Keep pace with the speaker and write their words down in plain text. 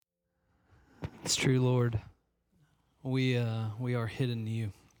It's true, Lord. We are hidden in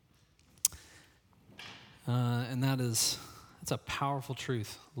you, and that's a powerful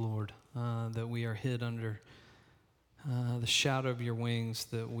truth, Lord. That we are hid under the shadow of your wings.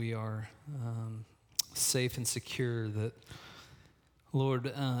 That we are safe and secure. That,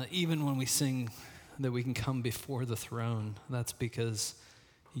 Lord, even when we sing that we can come before the throne, that's because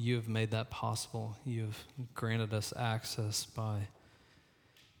you have made that possible. You have granted us access by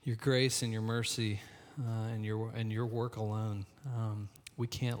your grace and your mercy and your work alone. We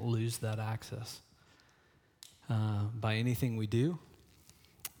can't lose that access by anything we do,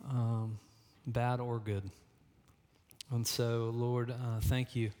 bad or good. And so, Lord,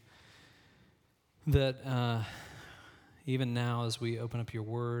 thank you that even now as we open up your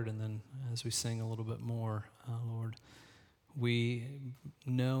word and then as we sing a little bit more, Lord, we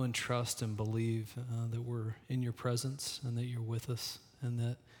know and trust and believe that we're in your presence and that you're with us and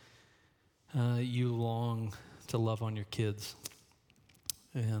that you long to love on your kids.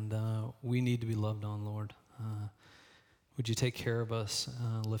 And we need to be loved on, Lord. Would you take care of us,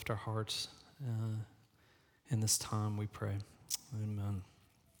 lift our hearts in this time, we pray. Amen.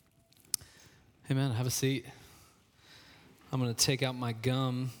 Amen. Have a seat. I'm going to take out my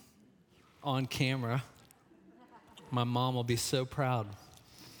gum on camera. My mom will be so proud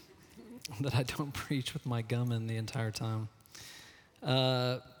that I don't preach with my gum in the entire time.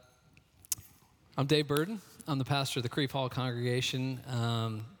 I'm Dave Burden. I'm the pastor of the Creve Hall congregation.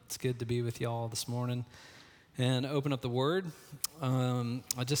 It's good to be with y'all this morning and open up the Word. I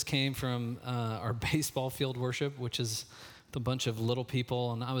just came from our baseball field worship, which is a bunch of little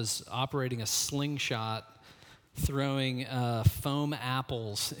people, and I was operating a slingshot, throwing foam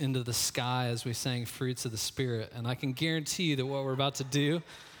apples into the sky as we sang Fruits of the Spirit. And I can guarantee you that what we're about to do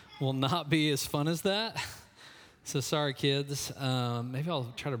will not be as fun as that. So sorry, kids. Maybe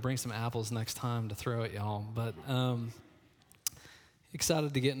I'll try to bring some apples next time to throw at y'all. But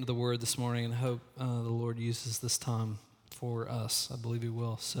excited to get into the Word this morning and hope the Lord uses this time for us. I believe He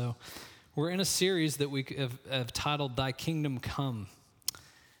will. So we're in a series that we have titled Thy Kingdom Come.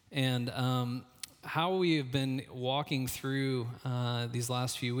 And how we have been walking through these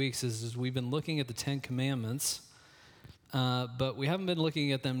last few weeks is we've been looking at the Ten Commandments. But we haven't been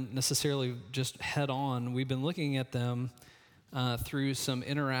looking at them necessarily just head on. We've been looking at them through some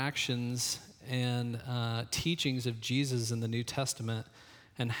interactions and teachings of Jesus in the New Testament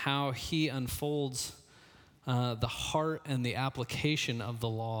and how he unfolds the heart and the application of the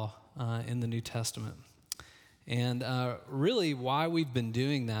law in the New Testament. And really why we've been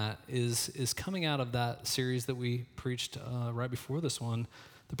doing that is coming out of that series that we preached right before this one,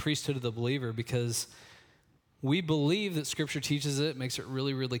 the priesthood of the believer, because we believe that Scripture teaches it, makes it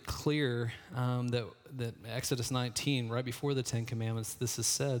really, really clear that Exodus 19, right before the Ten Commandments, this is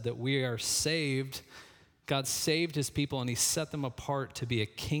said, that we are saved. God saved his people, and he set them apart to be a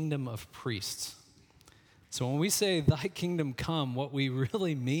kingdom of priests. So when we say, thy kingdom come, what we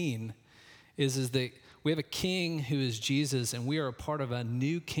really mean is that we have a king who is Jesus, and we are a part of a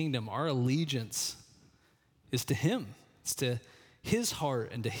new kingdom. Our allegiance is to him. It's to his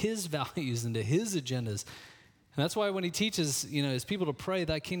heart and to his values and to his agendas. And that's why when he teaches, his people to pray,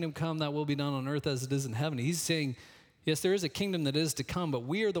 thy kingdom come, thy will be done on earth as it is in heaven, he's saying, yes, there is a kingdom that is to come, but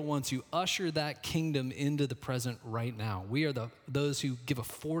we are the ones who usher that kingdom into the present right now. We are those who give a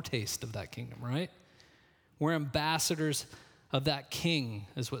foretaste of that kingdom, right? We're ambassadors of that king,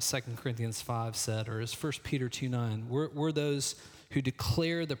 is what 2 Corinthians 5 said, or as 1 Peter 2:9. We're those who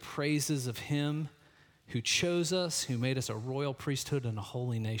declare the praises of him who chose us, who made us a royal priesthood and a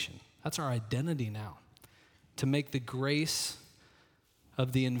holy nation. That's our identity now, to make the grace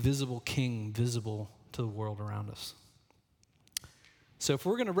of the invisible king visible to the world around us. So if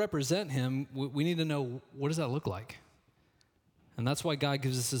we're going to represent him, we need to know, what does that look like? And that's why God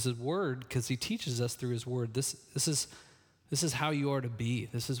gives us his word, because he teaches us through his word. This is how you are to be.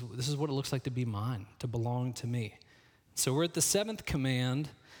 This is what it looks like to be mine, to belong to me. So we're at the seventh command,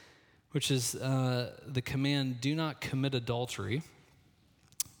 which is the command, do not commit adultery.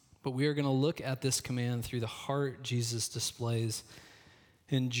 But we are going to look at this command through the heart Jesus displays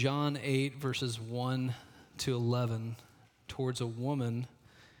in John 8, verses 1 to 11, towards a woman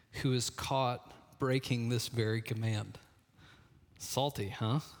who is caught breaking this very command. Salty,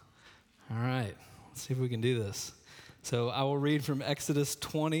 huh? All right, let's see if we can do this. So I will read from Exodus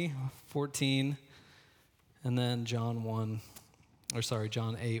 20, 14, and then John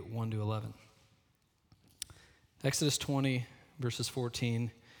 8, 1 to 11. Exodus 20, verses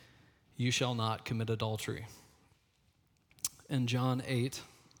 14, you shall not commit adultery. And John 8,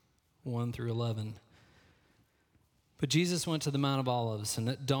 1 through 11. But Jesus went to the Mount of Olives, and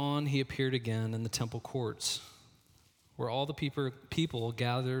at dawn he appeared again in the temple courts, where all the people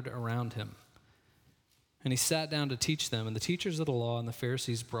gathered around him. And he sat down to teach them, and the teachers of the law and the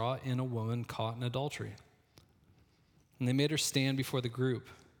Pharisees brought in a woman caught in adultery. And they made her stand before the group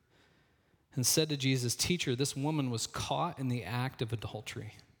and said to Jesus, "Teacher, this woman was caught in the act of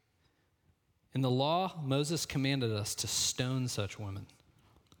adultery. In the law, Moses commanded us to stone such women.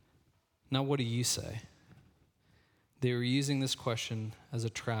 Now what do you say?" They were using this question as a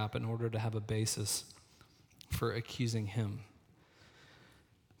trap in order to have a basis for accusing him.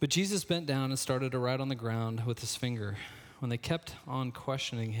 But Jesus bent down and started to write on the ground with his finger. When they kept on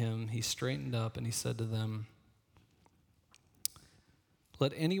questioning him, he straightened up and he said to them,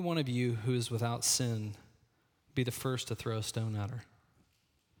 "Let any one of you who is without sin be the first to throw a stone at her."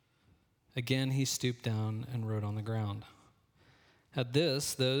 Again, he stooped down and wrote on the ground. At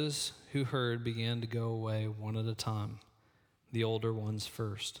this, those who heard began to go away one at a time, the older ones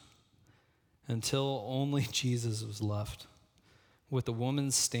first, until only Jesus was left, with the woman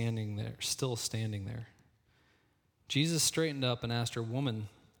still standing there. Jesus straightened up and asked her, "Woman,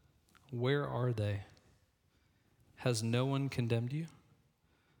 where are they? Has no one condemned you?"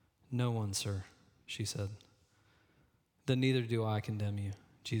 "No one, sir," she said. "Then neither do I condemn you,"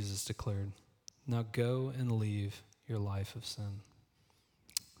 Jesus declared. "Now go and leave your life of sin."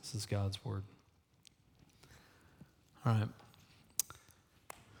 This is God's word. All right.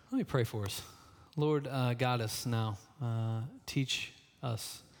 Let me pray for us. Lord, guide us now. Teach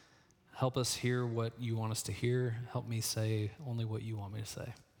us. Help us hear what you want us to hear. Help me say only what you want me to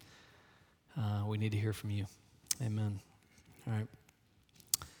say. We need to hear from you. Amen. All right.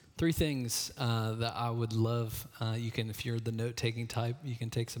 3 things that I would love, you can, if you're the note-taking type, you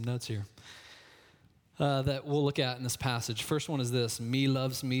can take some notes here, that we'll look at in this passage. First one is this: me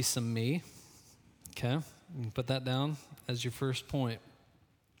loves me some me. Okay, you can put that down as your first point.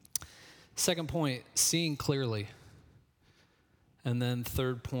 Second point, seeing clearly. And then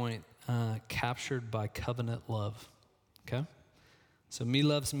third point, captured by covenant love. Okay, so me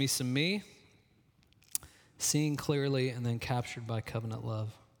loves me some me, seeing clearly, and then captured by covenant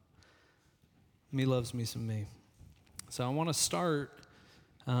love. Me loves me some me. So I want to start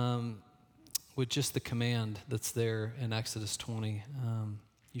with just the command that's there in Exodus 20.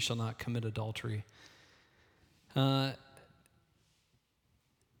 You shall not commit adultery.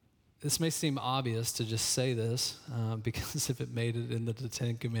 This may seem obvious to just say this, because if it made it into the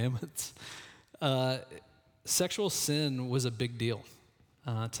 10 Commandments. Sexual sin was a big deal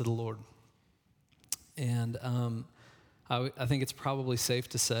to the Lord. And I think it's probably safe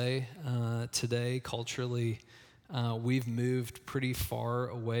to say today, culturally, we've moved pretty far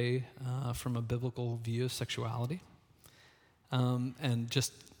away from a biblical view of sexuality. And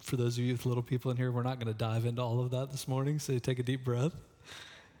just for those of you with little people in here, we're not going to dive into all of that this morning, so take a deep breath.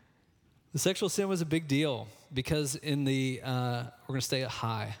 The sexual sin was a big deal because in the, we're going to stay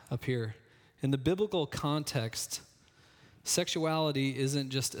high up here. In the biblical context, sexuality isn't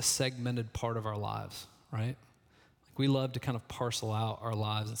just a segmented part of our lives, right? Like we love to kind of parcel out our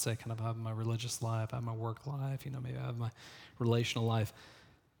lives and say, kind of, I have my religious life, I have my work life, maybe I have my relational life.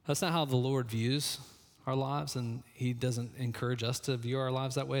 That's not how the Lord views our lives, and he doesn't encourage us to view our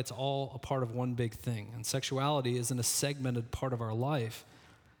lives that way. It's all a part of one big thing. And sexuality isn't a segmented part of our life,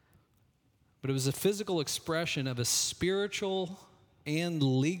 but it was a physical expression of a spiritual and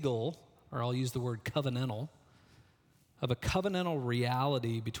legal, or I'll use the word covenantal, of a covenantal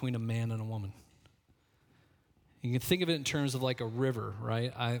reality between a man and a woman. You can think of it in terms of like a river,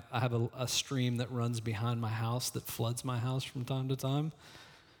 right? I have a stream that runs behind my house that floods my house from time to time.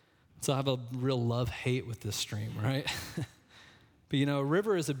 So I have a real love-hate with this stream, right? But a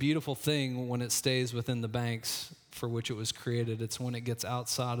river is a beautiful thing when it stays within the banks for which it was created. It's when it gets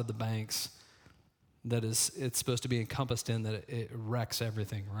outside of the banks that it's supposed to be encompassed in that it wrecks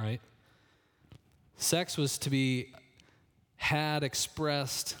everything, right? Sex was to be had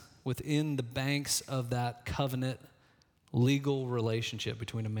expressed within the banks of that covenant legal relationship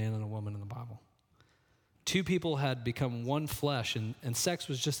between a man and a woman in the Bible. 2 people had become one flesh, and sex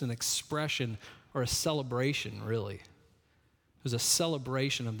was just an expression or a celebration, really. It was a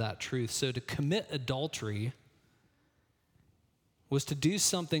celebration of that truth. So to commit adultery was to do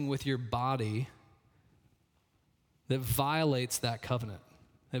something with your body that violates that covenant.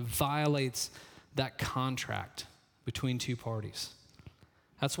 It violates that contract between 2 parties.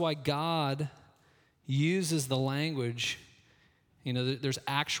 That's why God uses the language, there's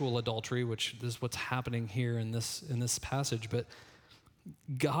actual adultery, which is what's happening here in this passage, but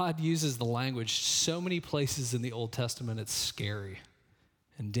God uses the language so many places in the Old Testament, it's scary.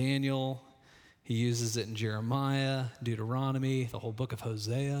 In Daniel, he He uses it in Jeremiah, Deuteronomy, the whole book of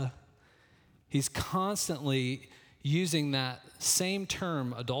Hosea. He's constantly using that same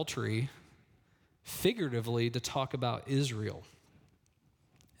term, adultery, figuratively to talk about Israel.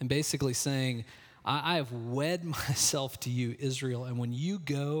 And basically saying, I have wed myself to you, Israel, and when you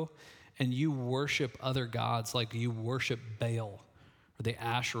go and you worship other gods, like you worship Baal or the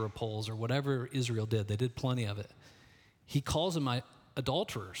Asherah poles or whatever Israel did, they did plenty of it. He calls them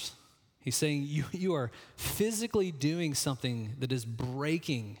adulterers. He's saying you are physically doing something that is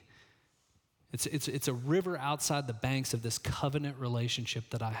breaking. It's a river outside the banks of this covenant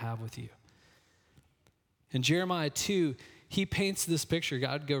relationship that I have with you. In Jeremiah 2, he paints this picture.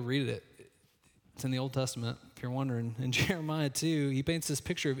 God, go read it. It's in the Old Testament, if you're wondering. In Jeremiah 2, he paints this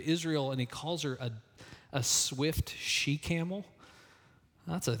picture of Israel, and he calls her a swift she-camel.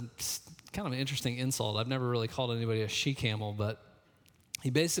 That's a kind of an interesting insult. I've never really called anybody a she-camel, but he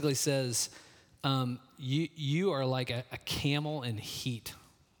basically says, you are like a camel in heat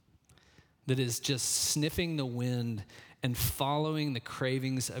that is just sniffing the wind and following the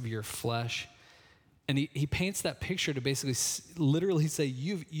cravings of your flesh. And he paints that picture to basically literally say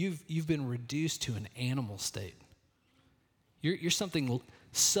you've been reduced to an animal state. You're something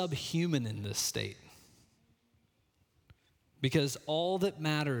subhuman in this state. Because all that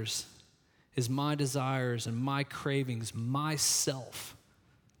matters is my desires and my cravings, myself.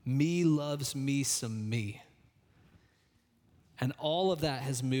 Me loves me some me. And all of that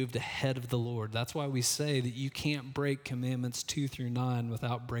has moved ahead of the Lord. That's why we say that you can't break commandments 2 through 9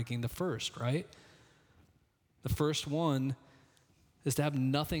 without breaking the first, right? The first one is to have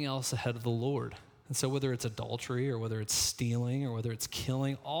nothing else ahead of the Lord. And so whether it's adultery or whether it's stealing or whether it's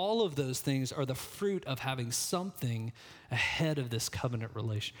killing, all of those things are the fruit of having something ahead of this covenant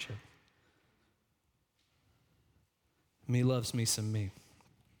relationship. Me loves me some me.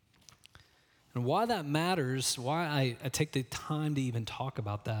 And why that matters, why I take the time to even talk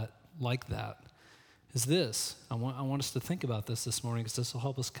about that like that, is this. I want us to think about this morning because this will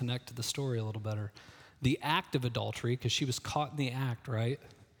help us connect to the story a little better. The act of adultery, because she was caught in the act, right?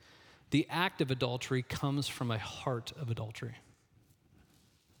 The act of adultery comes from a heart of adultery.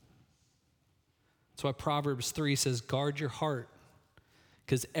 That's why Proverbs 3 says, guard your heart,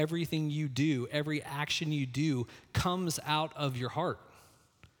 because everything you do, every action you do comes out of your heart.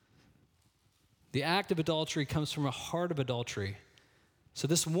 The act of adultery comes from a heart of adultery. So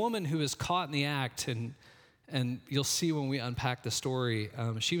this woman who is caught in the act, and you'll see when we unpack the story,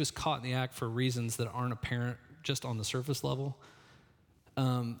 she was caught in the act for reasons that aren't apparent just on the surface level.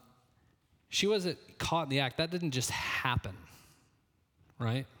 She wasn't caught in the act. That didn't just happen,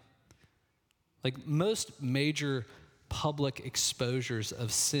 right? Like most major public exposures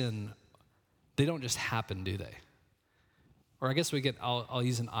of sin, they don't just happen, do they? Or I guess I'll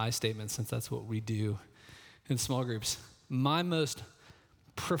use an I statement since that's what we do in small groups. My most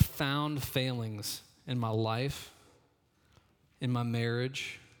profound failings in my life, in my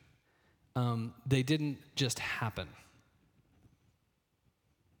marriage, they didn't just happen.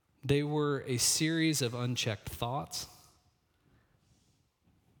 They were a series of unchecked thoughts.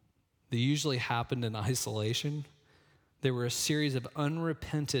 They usually happened in isolation. They were a series of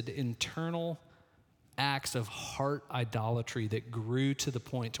unrepented internal acts of heart idolatry that grew to the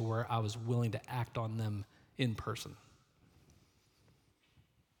point to where I was willing to act on them in person.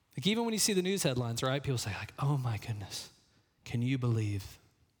 Like even when you see the news headlines, right? People say like, oh my goodness, can you believe,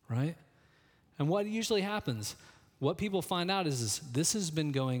 right? And what usually happens, what people find out is this has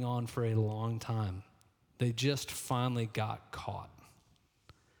been going on for a long time. They just finally got caught.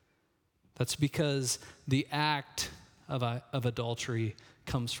 That's because the act of adultery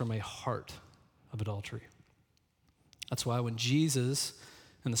comes from a heart of adultery. That's why when Jesus,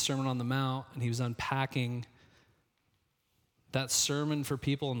 in the Sermon on the Mount, and he was unpacking that sermon for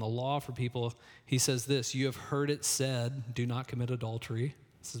people and the law for people, he says this, you have heard it said, do not commit adultery.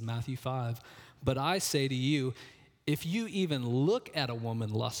 This is Matthew 5. But I say to you, if you even look at a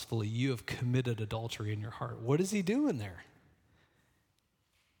woman lustfully, you have committed adultery in your heart. What is he doing there?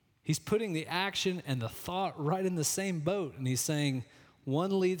 He's putting the action and the thought right in the same boat, and he's saying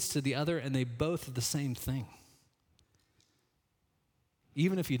one leads to the other, and they both are the same thing,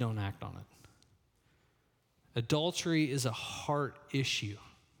 even if you don't act on it. Adultery is a heart issue.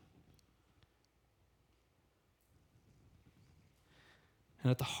 And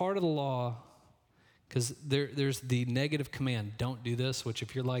at the heart of the law, because there's the negative command, don't do this, which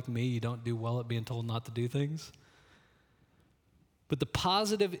if you're like me, you don't do well at being told not to do things. But the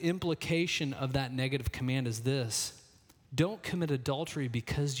positive implication of that negative command is this: don't commit adultery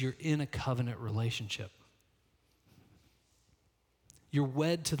because you're in a covenant relationship. You're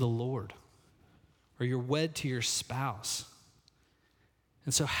wed to the Lord. or you're wed to your spouse.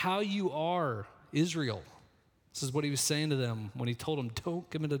 And so how you are, Israel, this is what he was saying to them when he told them, don't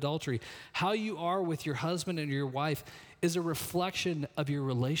commit adultery. How you are with your husband and your wife is a reflection of your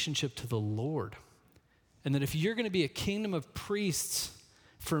relationship to the Lord. And that if you're going to be a kingdom of priests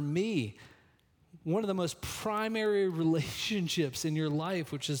for me, one of the most primary relationships in your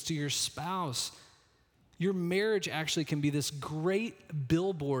life, which is to your spouse, your marriage actually can be this great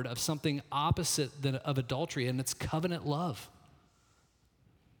billboard of something opposite of adultery, and it's covenant love.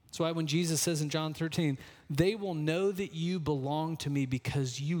 That's why when Jesus says in John 13, they will know that you belong to me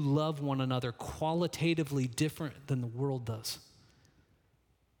because you love one another qualitatively different than the world does.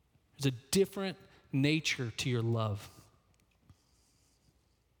 There's a different nature to your love.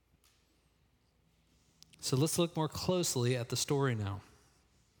 So let's look more closely at the story now.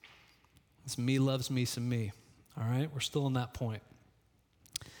 It's me loves me some me. All right, we're still on that point.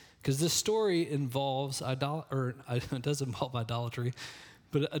 Because this story involves it does involve idolatry,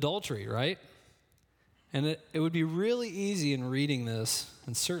 but adultery, right? And it would be really easy in reading this,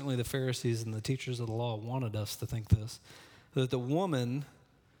 and certainly the Pharisees and the teachers of the law wanted us to think this, that the woman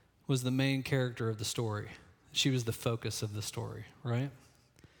was the main character of the story. She was the focus of the story, right?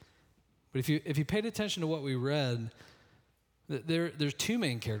 But if you paid attention to what we read, there's two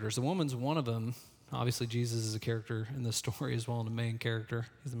main characters. The woman's one of them. Obviously, Jesus is a character in this story as well, and a main character.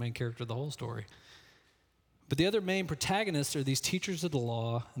 He's the main character of the whole story. But the other main protagonists are these teachers of the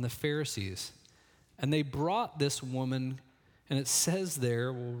law and the Pharisees. And they brought this woman, and it says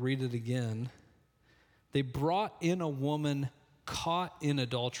there, we'll read it again, they brought in a woman caught in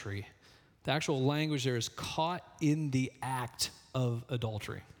adultery. The actual language there is caught in the act of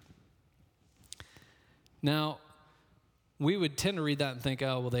adultery. Now, we would tend to read that and think,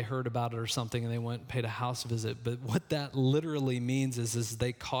 oh, well, they heard about it or something and they went and paid a house visit. But what that literally means is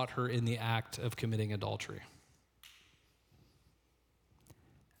they caught her in the act of committing adultery.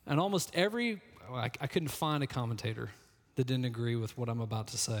 And almost I couldn't find a commentator that didn't agree with what I'm about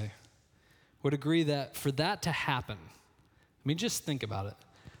to say, would agree that for that to happen, I mean, just think about it.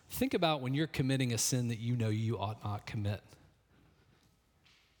 Think about when you're committing a sin that you know you ought not commit.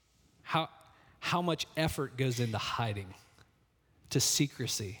 How much effort goes into hiding, to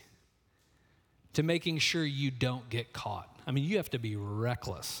secrecy, to making sure you don't get caught. I mean, you have to be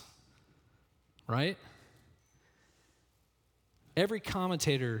reckless, right? Every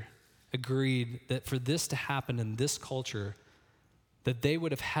commentator agreed that for this to happen in this culture, that they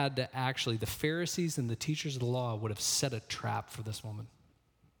would have had to actually, the Pharisees and the teachers of the law would have set a trap for this woman.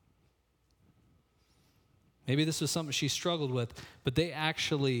 Maybe this was something she struggled with, but they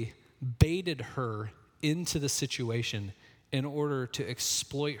actually baited her into the situation in order to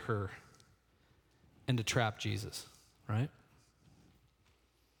exploit her and to trap Jesus, right?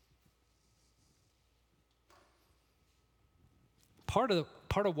 Part of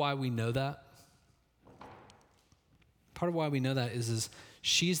why we know that, is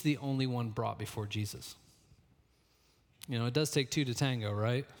she's the only one brought before Jesus. You know, it does take two to tango,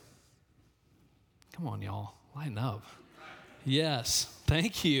 right? Come on, y'all, line up. Yes,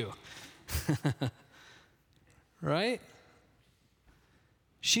 thank you. Right?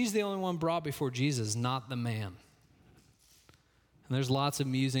 She's the only one brought before Jesus, not the man. And there's lots of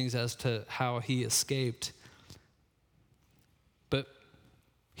musings as to how he escaped. But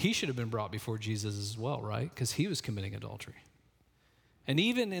he should have been brought before Jesus as well, right? Because he was committing adultery. And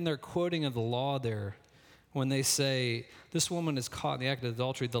even in their quoting of the law there, when they say, this woman is caught in the act of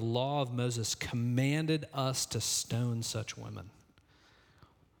adultery, the law of Moses commanded us to stone such women.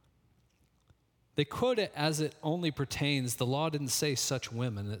 They quote it as it only pertains. The law didn't say such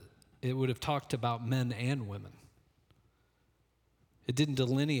women. It would have talked about men and women. It didn't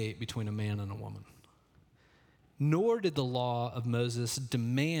delineate between a man and a woman. Nor did the law of Moses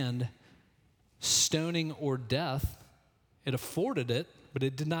demand stoning or death. It afforded it, but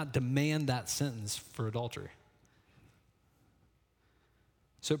it did not demand that sentence for adultery.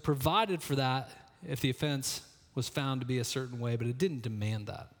 So it provided for that if the offense was found to be a certain way, but it didn't demand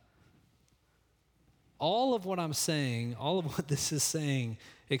that. All of what I'm saying, all of what this is saying,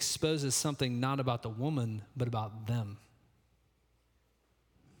 exposes something not about the woman, but about them,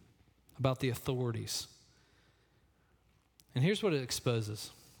 about the authorities. And here's what it exposes.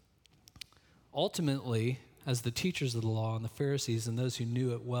 Ultimately, as the teachers of the law and the Pharisees and those who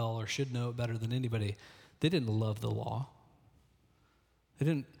knew it well or should know it better than anybody, they didn't love the law.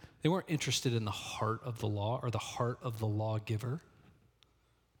 They weren't interested in the heart of the law or the heart of the lawgiver.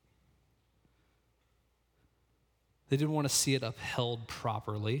 They didn't want to see it upheld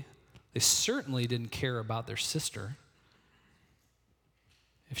properly. They certainly didn't care about their sister.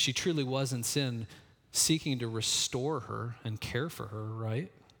 If she truly was in sin, seeking to restore her and care for her,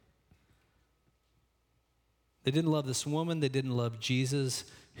 right? They didn't love this woman. They didn't love Jesus.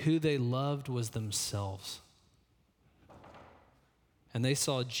 Who they loved was themselves. And they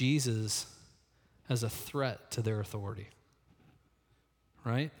saw Jesus as a threat to their authority,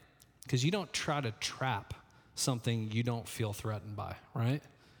 right? Because you don't try to trap something you don't feel threatened by, right?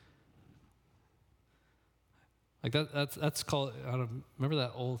 Like that's called, I don't remember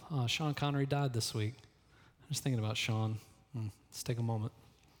that old, Sean Connery died this week. I'm just thinking about Sean. Let's take a moment.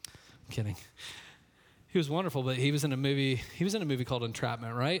 I'm kidding. He was wonderful, but he was in a movie called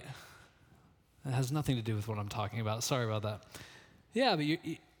Entrapment, right? That has nothing to do with what I'm talking about. Sorry about that. Yeah,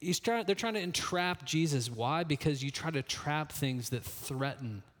 but they're trying to entrap Jesus. Why? Because you try to trap things that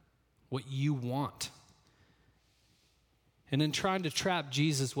threaten what you want. And in trying to trap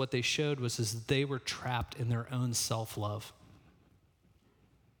Jesus, what they showed was they were trapped in their own self-love.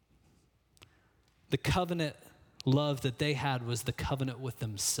 The covenant love that they had was the covenant with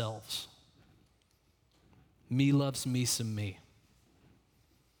themselves. Me loves me some me.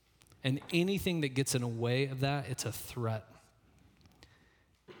 And anything that gets in the way of that, it's a threat.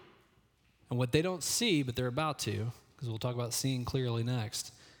 And what they don't see, but they're about to, because we'll talk about seeing clearly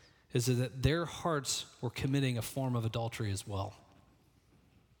next, is that their hearts were committing a form of adultery as well.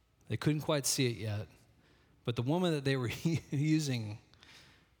 They couldn't quite see it yet, but the woman that they were using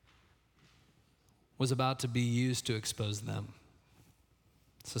was about to be used to expose them.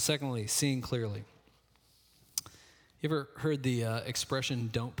 So secondly, seeing clearly. You ever heard the expression,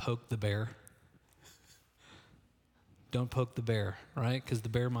 don't poke the bear? Don't poke the bear, right? Because the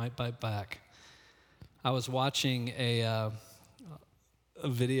bear might bite back. I was watching a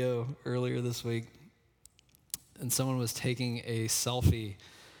video earlier this week, and someone was taking a selfie,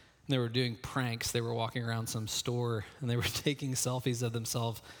 and they were doing pranks. They were walking around some store, and they were taking selfies of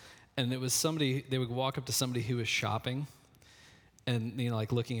themselves, and it was somebody, they would walk up to somebody who was shopping, and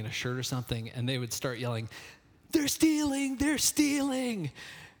like looking at a shirt or something, and they would start yelling, "They're stealing, they're stealing."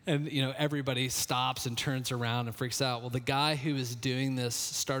 And, everybody stops and turns around and freaks out. Well, the guy who was doing this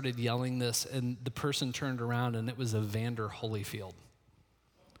started yelling this, and the person turned around, and it was Evander Holyfield.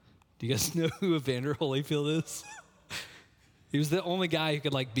 Do you guys know who Evander Holyfield is? He was the only guy who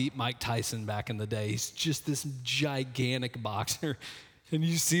could, beat Mike Tyson back in the day. He's just this gigantic boxer. And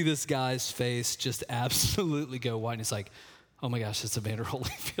you see this guy's face just absolutely go white. And he's like, oh my gosh, it's Evander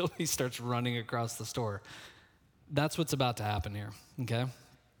Holyfield. He starts running across the store. That's what's about to happen here, okay?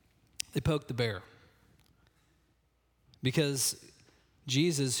 They poked the bear. Because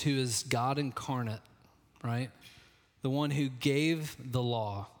Jesus, who is God incarnate, right? The one who gave the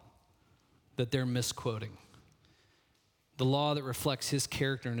law that they're misquoting. The law that reflects his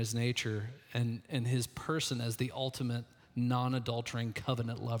character and his nature and his person as the ultimate non-adultering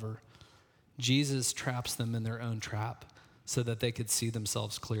covenant lover. Jesus traps them in their own trap so that they could see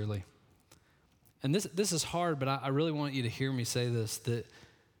themselves clearly. And this is hard, but I really want you to hear me say this, that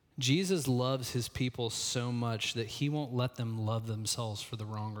Jesus loves his people so much that he won't let them love themselves for the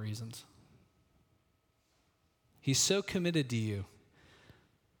wrong reasons. He's so committed to you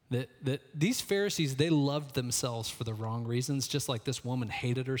that these Pharisees, they loved themselves for the wrong reasons, just like this woman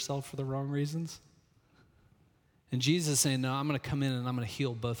hated herself for the wrong reasons. And Jesus is saying, no, I'm going to come in and I'm going to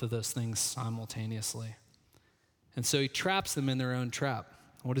heal both of those things simultaneously. And so he traps them in their own trap.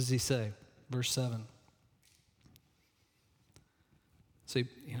 What does he say? Verse 7. So,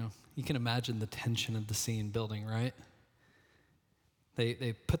 you can imagine the tension of the scene building, right?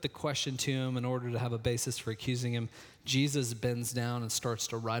 They put the question to him in order to have a basis for accusing him. Jesus bends down and starts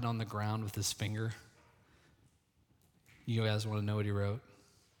to write on the ground with his finger. You guys want to know what he wrote?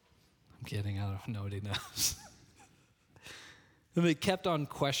 I'm kidding, I don't know what he knows. And they kept on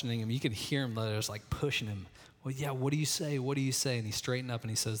questioning him. You could hear him, they're just pushing him. Well, yeah, what do you say? What do you say? And he straightened up and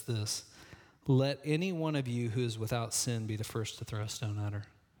he says this, let any one of you who is without sin be the first to throw a stone at her.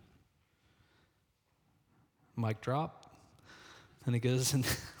 Mic drop. And he goes and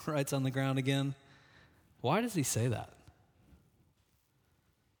writes on the ground again. Why does he say that?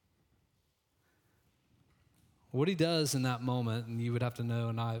 What he does in that moment, and you would have to know,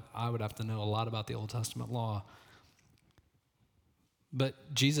 and I would have to know a lot about the Old Testament law.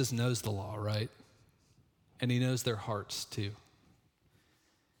 But Jesus knows the law, right? And he knows their hearts too.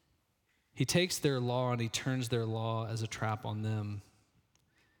 He takes their law and he turns their law as a trap on them.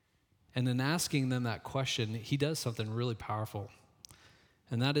 And in asking them that question, he does something really powerful.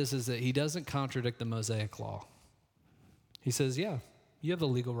 And that is that he doesn't contradict the Mosaic law. He says, yeah, you have the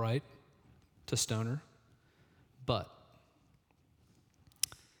legal right to stone her, but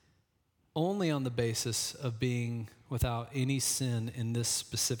only on the basis of being without any sin in this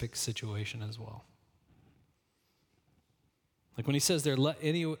specific situation as well. Like when he says there, let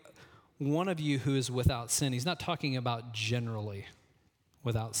any one of you who is without sin, he's not talking about generally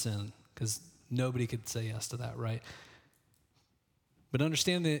without sin, because nobody could say yes to that, right? But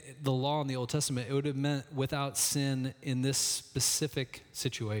understand the law in the Old Testament, it would have meant without sin in this specific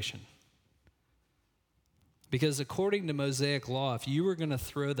situation. Because according to Mosaic law, if you were going to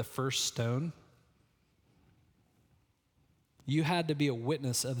throw the first stone, you had to be a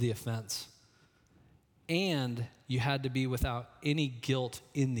witness of the offense. And you had to be without any guilt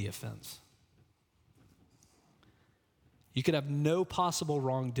in the offense. You could have no possible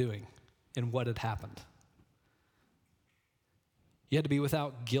wrongdoing in what had happened. You had to be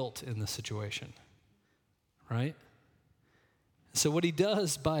without guilt in the situation, right? So what he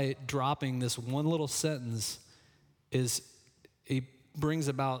does by dropping this one little sentence is he brings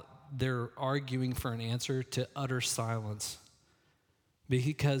about their arguing for an answer to utter silence,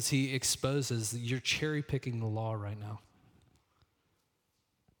 because he exposes that you're cherry picking the law right now.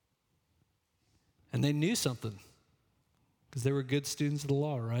 And they knew something, because they were good students of the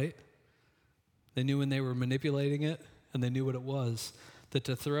law, right? They knew when they were manipulating it, and they knew what it was, that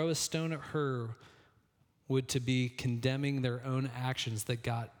to throw a stone at her would to be condemning their own actions that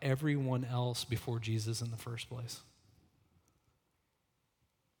got everyone else before Jesus in the first place.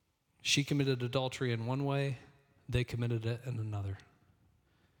 She committed adultery in one way, they committed it in another.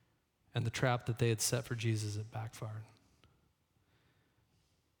 And the trap that they had set for Jesus, it backfired.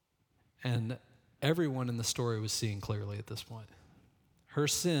 And everyone in the story was seeing clearly at this point. Her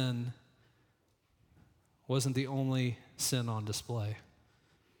sin wasn't the only sin on display.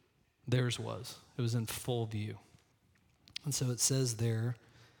 Theirs was. It was in full view. And so it says there,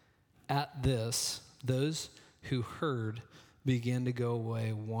 at this, those who heard began to go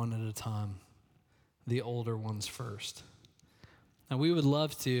away one at a time, the older ones first. Now we would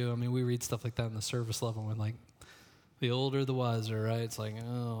love to, we read stuff like that in the service level when like, the older the wiser, right? It's like,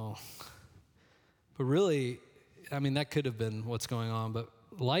 oh. But really, that could have been what's going on, but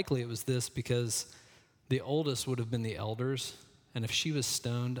likely it was this, because the oldest would have been the elders, and if she was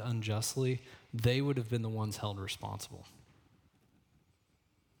stoned unjustly, they would have been the ones held responsible.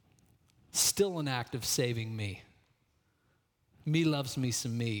 Still an act of saving me. Me loves me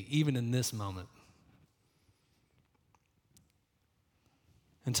some me, even in this moment.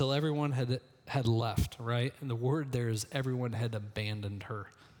 Until everyone had left, right? And the word there is everyone had abandoned her.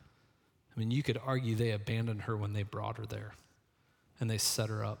 You could argue they abandoned her when they brought her there, and they set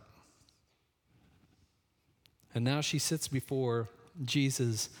her up. And now she sits before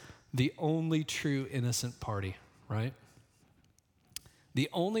Jesus, the only true innocent party, right? The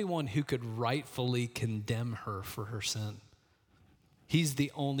only one who could rightfully condemn her for her sin. He's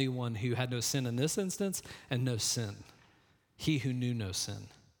the only one who had no sin in this instance and no sin. He who knew no sin.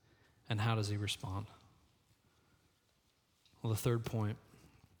 And how does he respond? Well, the third point,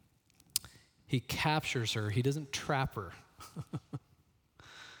 he captures her. He doesn't trap her.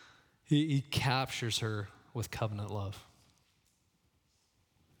 He captures her with covenant love.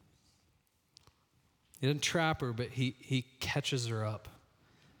 He doesn't trap her, but he catches her up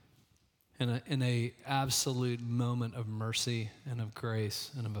in a absolute moment of mercy and of grace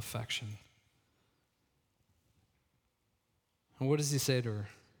and of affection. And what does he say to her?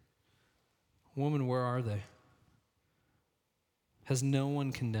 Woman, where are they? Has no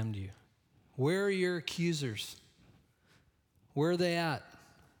one condemned you? Where are your accusers? Where are they at?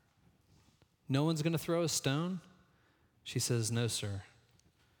 No one's going to throw a stone? She says, no, sir.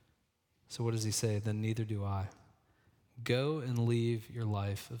 So what does he say? Then neither do I. Go and leave your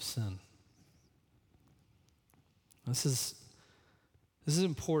life of sin. This is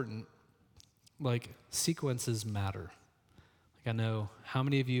important. Like, sequences matter. Like, I know how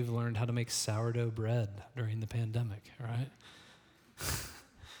many of you have learned how to make sourdough bread during the pandemic, right?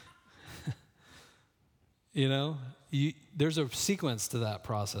 There's a sequence to that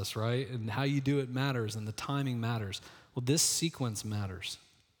process, right? And how you do it matters, and the timing matters. Well, this sequence matters.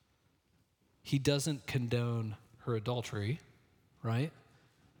 He doesn't condone her adultery, right?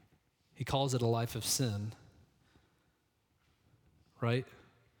 He calls it a life of sin, right?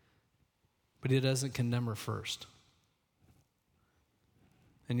 But he doesn't condemn her first.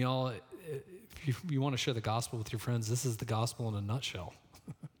 And y'all, if you want to share the gospel with your friends, this is the gospel in a nutshell.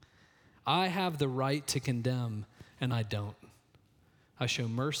 I have the right to condemn, and I don't. I show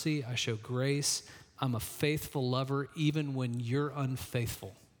mercy, I show grace. I'm a faithful lover even when you're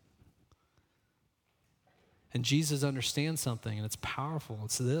unfaithful. And Jesus understands something, and it's powerful.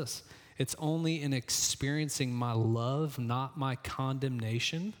 It's this. It's only in experiencing my love, not my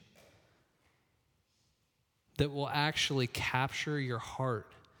condemnation, that will actually capture your heart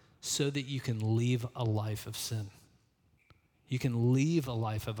so that you can leave a life of sin. You can leave a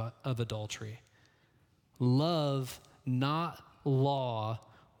life of adultery. Love, not law,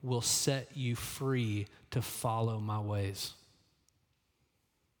 will set you free to follow my ways.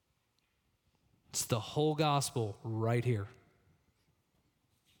 It's the whole gospel right here.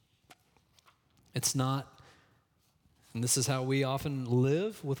 It's not, and this is how we often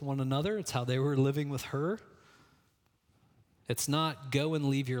live with one another. It's how they were living with her. It's not go and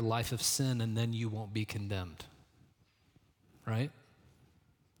leave your life of sin and then you won't be condemned. Right?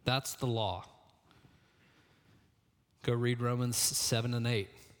 That's the law. Go read Romans 7 and 8.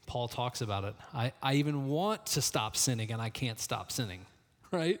 Paul talks about it. I even want to stop sinning and I can't stop sinning.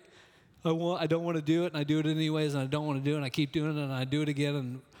 Right? I don't want to do it and I do it anyways and I don't want to do it and I keep doing it and I do it again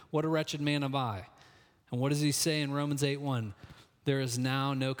and what a wretched man am I. And what does he say in Romans 8:1? There is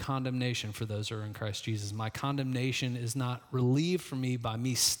now no condemnation for those who are in Christ Jesus. My condemnation is not relieved from me by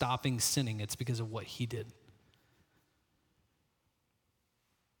me stopping sinning. It's because of what he did.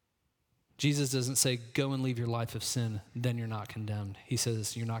 Jesus doesn't say, go and leave your life of sin, then you're not condemned. He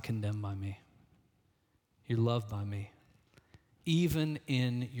says, you're not condemned by me. You're loved by me. Even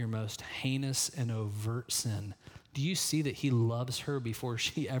in your most heinous and overt sin, do you see that he loves her before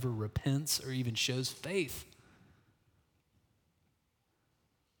she ever repents or even shows faith?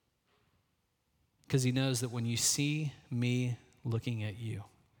 Because he knows that when you see me looking at you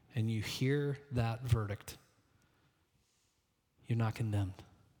and you hear that verdict, you're not condemned.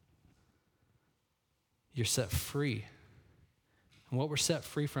 You're set free. And what we're set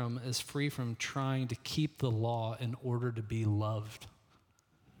free from is free from trying to keep the law in order to be loved.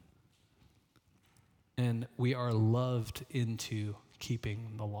 And we are loved into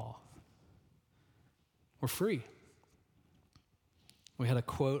keeping the law. We're free. We had a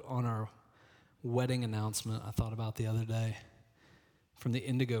quote on our wedding announcement I thought about the other day from the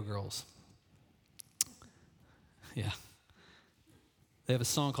Indigo Girls. Yeah. They have a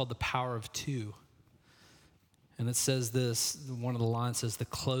song called The Power of Two. And it says this, one of the lines says, the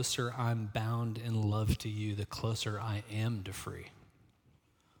closer I'm bound in love to you, the closer I am to free.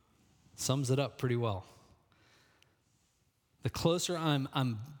 Sums it up pretty well. The closer I'm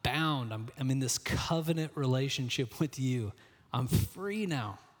bound, I'm in this covenant relationship with you, I'm free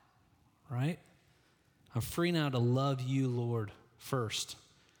now, right? I'm free now to love you, Lord, first,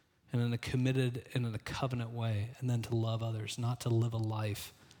 and in a committed and in a covenant way, and then to love others, not to live a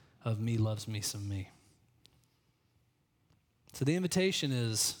life of me loves me some me. So the invitation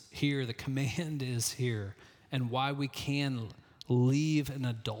is here, the command is here, and why we can leave an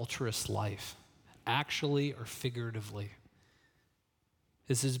adulterous life, actually or figuratively.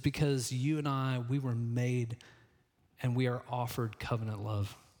 This is because you and I, we were made and we are offered covenant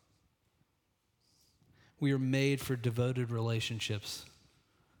love. We are made for devoted relationships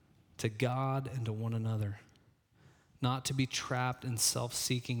to God and to one another, not to be trapped in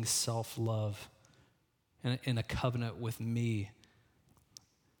self-seeking self-love in a covenant with me,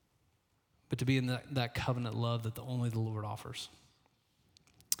 but to be in that covenant love that only the Lord offers.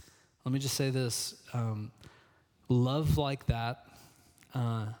 Let me just say this. Love like that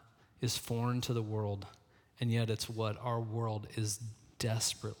is foreign to the world, and yet it's what our world is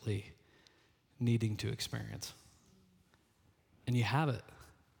desperately needing to experience. And you have it.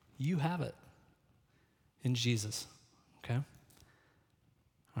 You have it in Jesus, okay?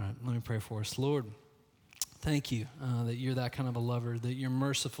 All right, let me pray for us. Lord, thank you that you're that kind of a lover, that you're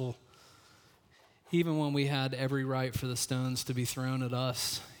merciful. Even when we had every right for the stones to be thrown at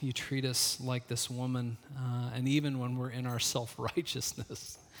us, you treat us like this woman. And even when we're in our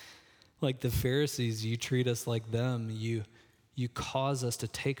self-righteousness, like the Pharisees, you treat us like them. You cause us to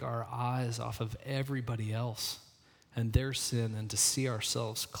take our eyes off of everybody else and their sin and to see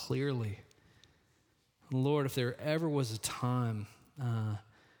ourselves clearly. Lord, if there ever was a time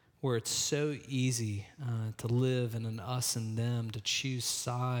where it's so easy to live in an us and them, to choose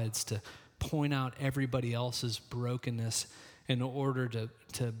sides, to point out everybody else's brokenness in order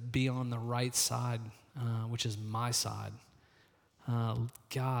to be on the right side, which is my side.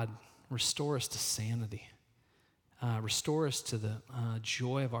 God, restore us to sanity. Restore us to the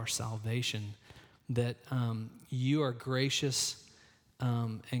joy of our salvation, that you are gracious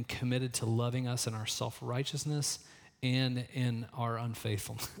and committed to loving us in our self-righteousness and in our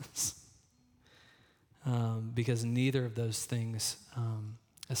unfaithfulness. Because neither of those things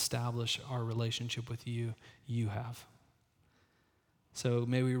establish our relationship with you. You have. So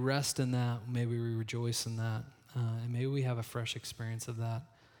may we rest in that. May we rejoice in that. And may we have a fresh experience of that.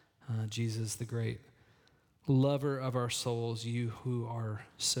 Jesus, the great lover of our souls, you who are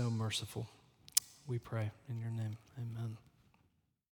so merciful. We pray in your name. Amen.